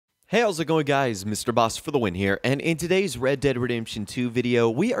Hey, how's it going, guys? Mr. Boss for the win here, and in today's Red Dead Redemption 2 video,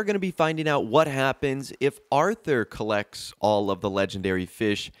 we are going to be finding out what happens if Arthur collects all of the legendary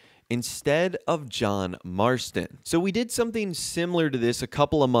fish instead of John Marston. So we did something similar to this a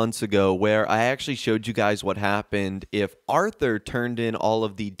couple of months ago where I actually showed you guys what happened if Arthur turned in all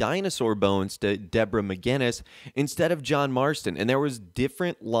of the dinosaur bones to Deborah McGinnis instead of John Marston, and there was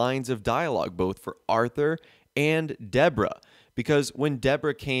different lines of dialogue both for Arthur and Deborah. Because when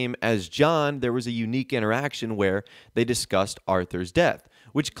Deborah came as John, there was a unique interaction where they discussed Arthur's death,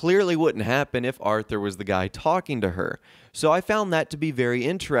 which clearly wouldn't happen if Arthur was the guy talking to her. So I found that to be very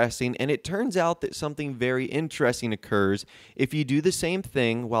interesting, and it turns out that something very interesting occurs if you do the same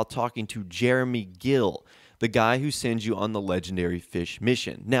thing while talking to Jeremy Gill, the guy who sends you on the legendary fish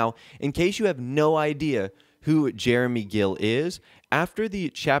mission. Now, in case you have no idea who Jeremy Gill is, after the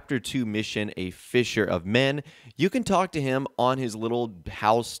Chapter 2 mission, A Fisher of Men, you can talk to him on his little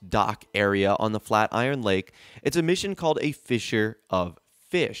house dock area on the Flatiron Lake. It's a mission called A Fisher of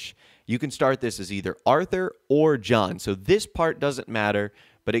Fish. You can start this as either Arthur or John, so this part doesn't matter,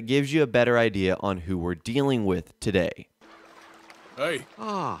 but it gives you a better idea on who we're dealing with today. Hey.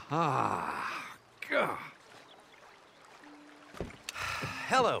 God.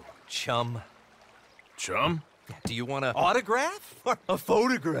 Hello, chum. Chum? Do you want an autograph or a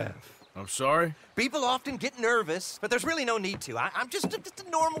photograph? I'm sorry? People often get nervous, but there's really no need to. I'm just a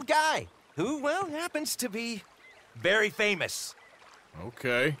normal guy who, well, happens to be very famous.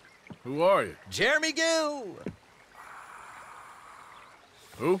 Okay. Who are you? Jeremy Gill.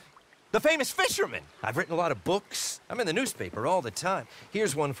 Who? The famous fisherman. I've written a lot of books. I'm in the newspaper all the time.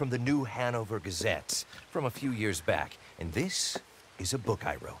 Here's one from the New Hanover Gazette from a few years back. And this is a book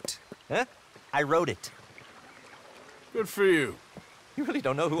I wrote. Huh? I wrote it. Good for you. You really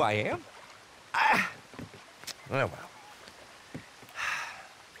don't know who I am? Oh, well.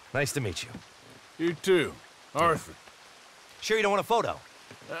 Nice to meet you. You too. Arthur. Sure you don't want a photo?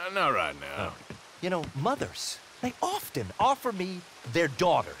 Not right now. You know, mothers, they often offer me their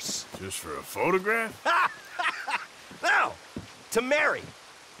daughters. Just for a photograph? No, to marry.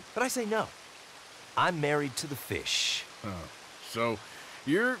 But I say no. I'm married to the fish. Oh. So,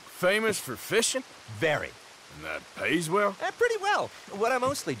 you're famous for fishing? Very. And that pays well? Pretty well. What I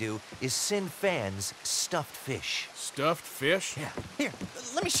mostly do is send fans stuffed fish. Stuffed fish? Yeah. Here,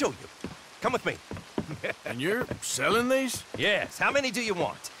 let me show you. Come with me. And you're selling these? Yes. How many do you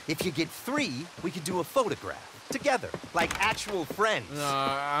want? If you get 3, we could do a photograph. Together. Like actual friends. No,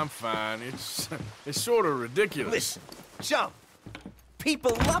 I'm fine. It's sort of ridiculous. Listen, chum.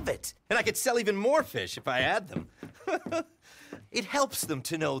 People love it. And I could sell even more fish if I had them. It helps them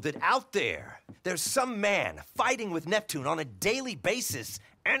to know that out there's some man fighting with Neptune on a daily basis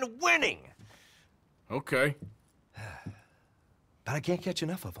and winning. Okay. But I can't catch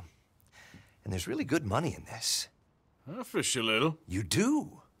enough of them. And there's really good money in this. I'll fish a little. You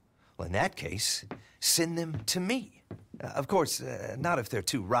do? Well, in that case, send them to me. Of course, not if they're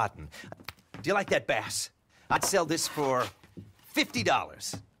too rotten. Do you like that bass? I'd sell this for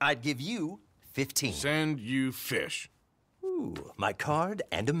 $50. I'd give you 15. Send you fish. Ooh, my card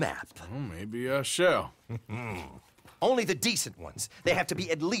and a map. Well, maybe I shall. Only the decent ones. They have to be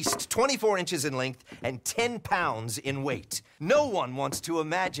at least 24 inches in length and 10 pounds in weight. No one wants to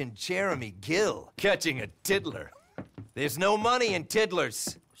imagine Jeremy Gill catching a tiddler. There's no money in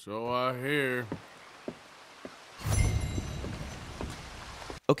tiddlers. So I hear.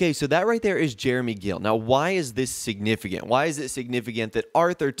 Okay, so that right there is Jeremy Gill. Now, why is this significant? Why is it significant that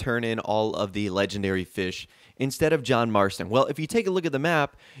Arthur turn in all of the legendary fish instead of John Marston? Well, if you take a look at the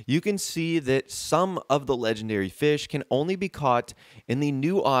map, you can see that some of the legendary fish can only be caught in the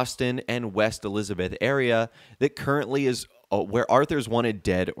New Austin and West Elizabeth area that currently is where Arthur's wanted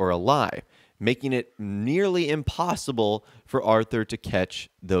dead or alive, making it nearly impossible for Arthur to catch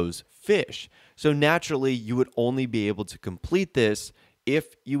those fish. So naturally, you would only be able to complete this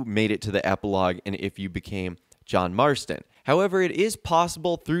if you made it to the epilogue and if you became John Marston. However, it is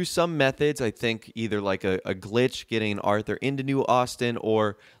possible through some methods, I think either like a glitch getting Arthur into New Austin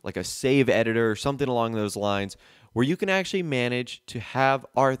or like a save editor or something along those lines, where you can actually manage to have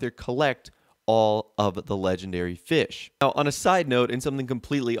Arthur collect all of the legendary fish. Now, on a side note, and something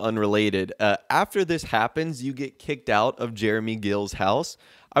completely unrelated, after this happens, you get kicked out of Jeremy Gill's house.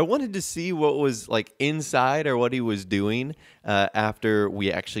 I wanted to see what was like inside or what he was doing after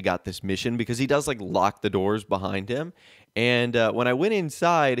we actually got this mission, because he does like lock the doors behind him. And when I went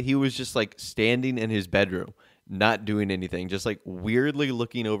inside, he was just like standing in his bedroom, not doing anything, just like weirdly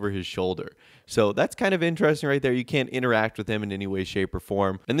looking over his shoulder. So that's kind of interesting right there. You can't interact with him in any way, shape, or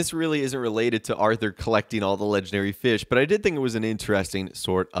form. And this really isn't related to Arthur collecting all the legendary fish, but I did think it was an interesting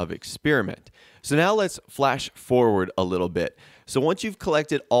sort of experiment. So now let's flash forward a little bit. So once you've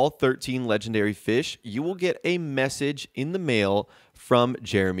collected all 13 legendary fish, you will get a message in the mail from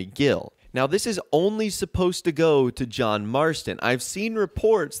Jeremy Gill. Now, this is only supposed to go to John Marston. I've seen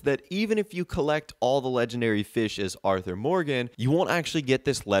reports that even if you collect all the legendary fish as Arthur Morgan, you won't actually get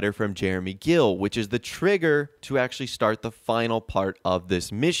this letter from Jeremy Gill, which is the trigger to actually start the final part of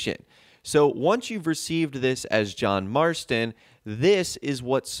this mission. So once you've received this as John Marston, this is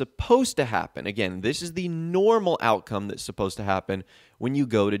what's supposed to happen. Again, this is the normal outcome that's supposed to happen when you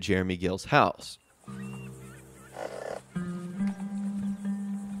go to Jeremy Gill's house.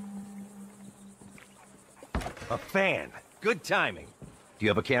 A fan. Good timing. Do you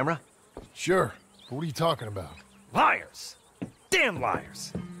have a camera? Sure. But what are you talking about? Liars! Damn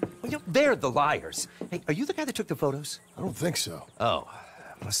liars! Well, they're the liars. Hey, are you the guy that took the photos? I don't think so. Oh,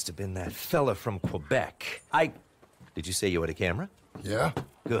 must have been that fella from Quebec. Did you say you had a camera? Yeah?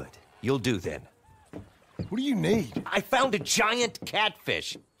 Good. You'll do then. What do you need? I found a giant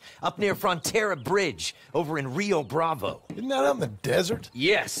catfish up near Frontera Bridge over in Rio Bravo. Isn't that out in the desert?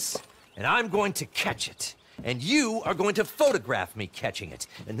 Yes, and I'm going to catch it. And you are going to photograph me catching it.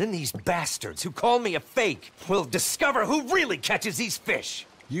 And then these bastards who call me a fake will discover who really catches these fish.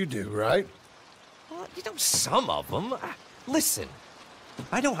 You do, right? Well, some of them. Listen,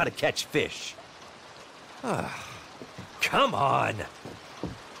 I know how to catch fish. Come on.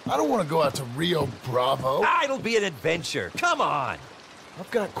 I don't want to go out to Rio Bravo. It'll be an adventure. Come on. I've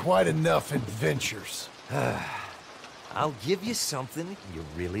got quite enough adventures. I'll give you something you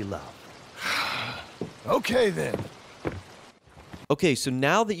really love. Okay, then. Okay, so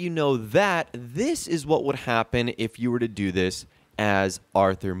now that you know that, this is what would happen if you were to do this as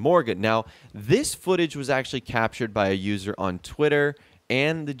Arthur Morgan. Now, this footage was actually captured by a user on Twitter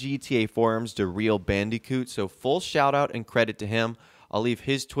and the GTA forums, Darealbandicoot, so full shout out and credit to him. I'll leave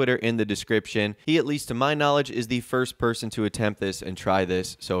his Twitter in the description. He, at least to my knowledge, is the first person to attempt this and try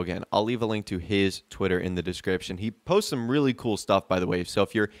this. So again, I'll leave a link to his Twitter in the description. He posts some really cool stuff, by the way. So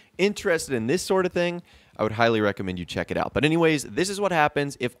if you're interested in this sort of thing, I would highly recommend you check it out. But anyways, this is what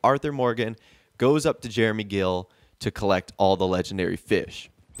happens if Arthur Morgan goes up to Jeremy Gill to collect all the legendary fish.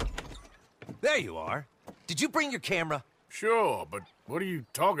 There you are. Did you bring your camera? Sure, but what are you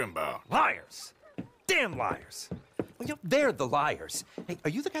talking about? Liars. Damn liars. Well, they're the liars. Hey, are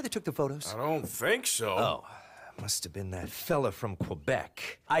you the guy that took the photos? I don't think so. Oh, must have been that fella from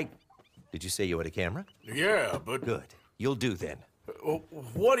Quebec. Did you say you had a camera? Yeah, but... Good. You'll do then.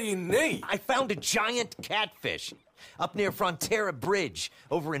 What do you need? I found a giant catfish up near Frontera Bridge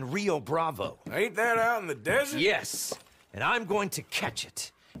over in Rio Bravo. Ain't that out in the desert? Yes, and I'm going to catch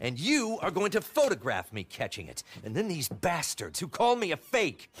it. And you are going to photograph me catching it. And then these bastards who call me a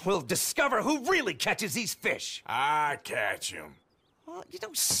fake will discover who really catches these fish. I catch him. Well,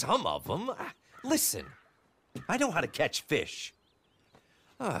 some of them. Listen, I know how to catch fish.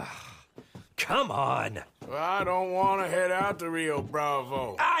 Come on. I don't want to head out to Rio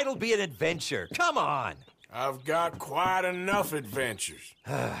Bravo. It'll be an adventure. Come on. I've got quite enough adventures.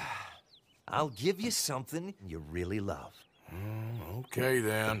 I'll give you something you really love. Okay,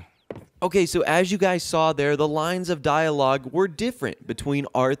 then. Okay, so as you guys saw there, the lines of dialogue were different between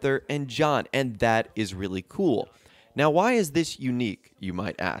Arthur and John, and that is really cool. Now, why is this unique, you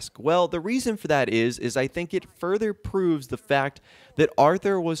might ask? Well, the reason for that is I think it further proves the fact that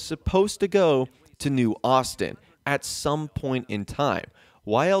Arthur was supposed to go to New Austin at some point in time.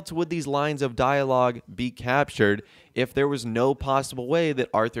 Why else would these lines of dialogue be captured if there was no possible way that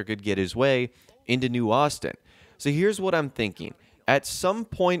Arthur could get his way into New Austin? So here's what I'm thinking. At some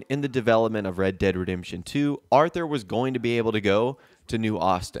point in the development of Red Dead Redemption 2, Arthur was going to be able to go to New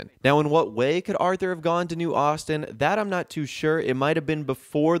Austin. Now, in what way could Arthur have gone to New Austin? That I'm not too sure. It might have been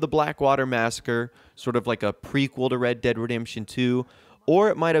before the Blackwater Massacre, sort of like a prequel to Red Dead Redemption 2, or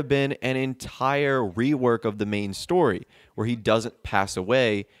it might have been an entire rework of the main story, where he doesn't pass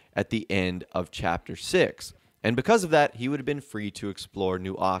away at the end of Chapter 6. And because of that, he would have been free to explore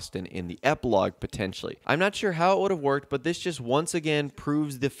New Austin in the epilogue, potentially. I'm not sure how it would have worked, but this just once again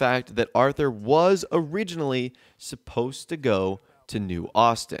proves the fact that Arthur was originally supposed to go to New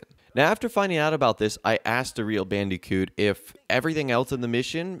Austin. Now, after finding out about this, I asked Darealbandicoot if everything else in the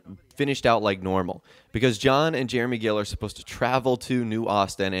mission finished out like normal, because John and Jeremy Gill are supposed to travel to New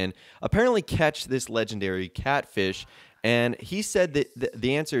Austin and apparently catch this legendary catfish And he said that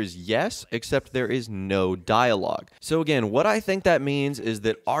the answer is yes, except there is no dialogue. So again, what I think that means is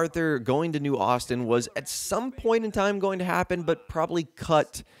that Arthur going to New Austin was at some point in time going to happen, but probably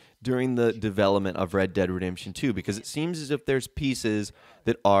cut during the development of Red Dead Redemption 2, because it seems as if there's pieces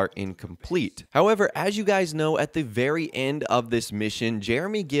that are incomplete. However, as you guys know, at the very end of this mission,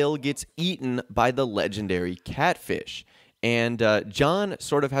 Jeremy Gill gets eaten by the legendary catfish. And John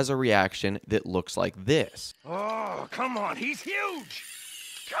sort of has a reaction that looks like this. Oh, come on, he's huge!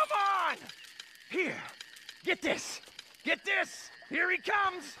 Come on! Here, get this! Get this! Here he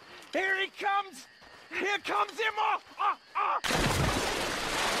comes! Here he comes! Here comes him!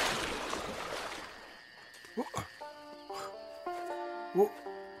 Whoa.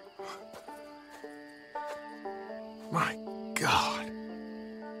 My God.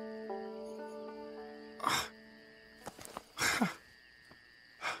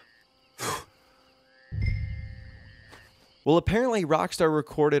 Well, apparently Rockstar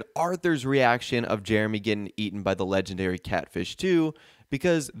recorded Arthur's reaction of Jeremy getting eaten by the legendary catfish too,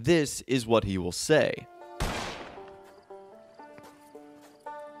 because this is what he will say.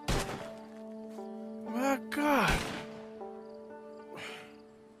 My God.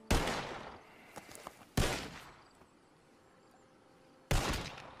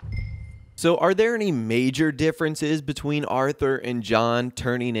 So are there any major differences between Arthur and John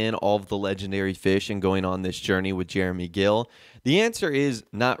turning in all of the legendary fish and going on this journey with Jeremy Gill? The answer is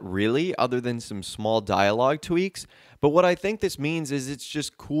not really, other than some small dialogue tweaks. But what I think this means is it's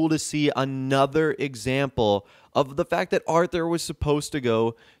just cool to see another example of the fact that Arthur was supposed to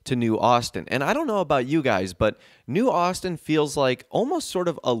go to New Austin. And I don't know about you guys, but New Austin feels like almost sort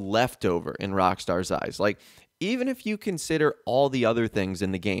of a leftover in Rockstar's eyes. Like, even if you consider all the other things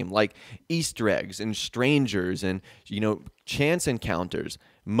in the game, like Easter eggs and strangers and, chance encounters,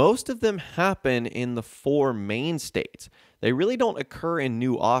 most of them happen in the 4 main states. They really don't occur in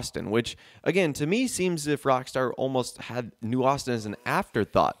New Austin, which, again, to me seems as if Rockstar almost had New Austin as an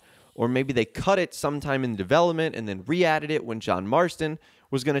afterthought. Or maybe they cut it sometime in development and then re-added it when John Marston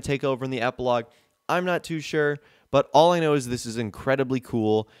was going to take over in the epilogue. I'm not too sure. But all I know is this is incredibly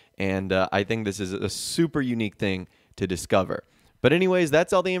cool, and I think this is a super unique thing to discover. But anyways,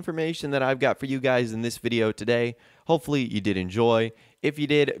 that's all the information that I've got for you guys in this video today. Hopefully you did enjoy. If you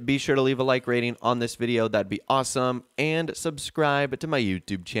did, be sure to leave a like rating on this video. That'd be awesome. And subscribe to my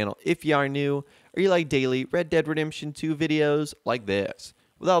YouTube channel if you are new or you like daily Red Dead Redemption 2 videos like this.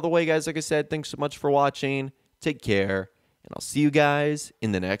 With all the way, guys, like I said, thanks so much for watching. Take care, and I'll see you guys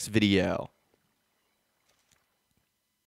in the next video.